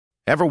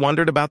Ever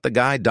wondered about the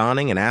guy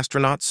donning an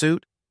astronaut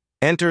suit?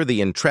 Enter the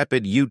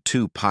intrepid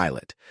U-2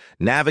 pilot,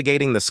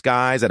 navigating the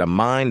skies at a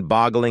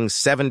mind-boggling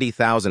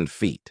 70,000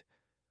 feet.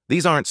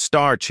 These aren't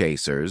star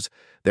chasers,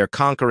 they're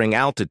conquering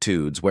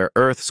altitudes where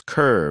Earth's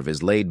curve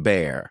is laid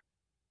bare.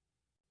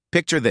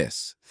 Picture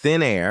this: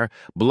 thin air,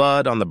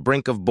 blood on the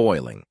brink of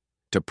boiling.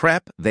 To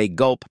prep, they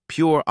gulp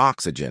pure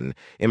oxygen,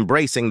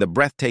 embracing the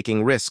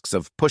breathtaking risks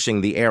of pushing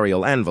the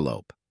aerial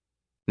envelope.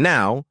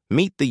 Now,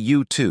 meet the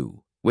U-2,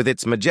 with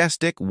its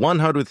majestic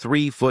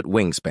 103-foot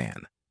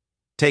wingspan.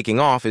 Taking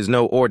off is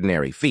no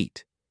ordinary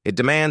feat. It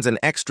demands an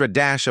extra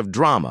dash of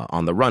drama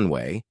on the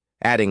runway,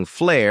 adding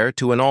flair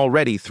to an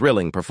already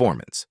thrilling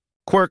performance.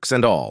 Quirks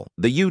and all,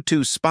 the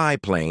U-2 spy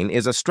plane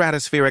is a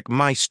stratospheric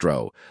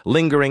maestro,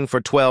 lingering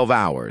for 12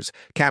 hours,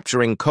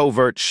 capturing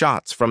covert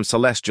shots from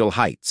celestial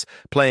heights,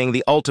 playing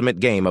the ultimate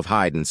game of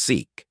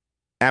hide-and-seek.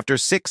 After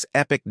 6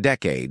 epic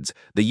decades,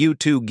 the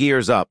U-2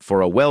 gears up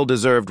for a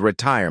well-deserved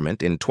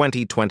retirement in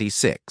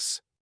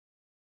 2026.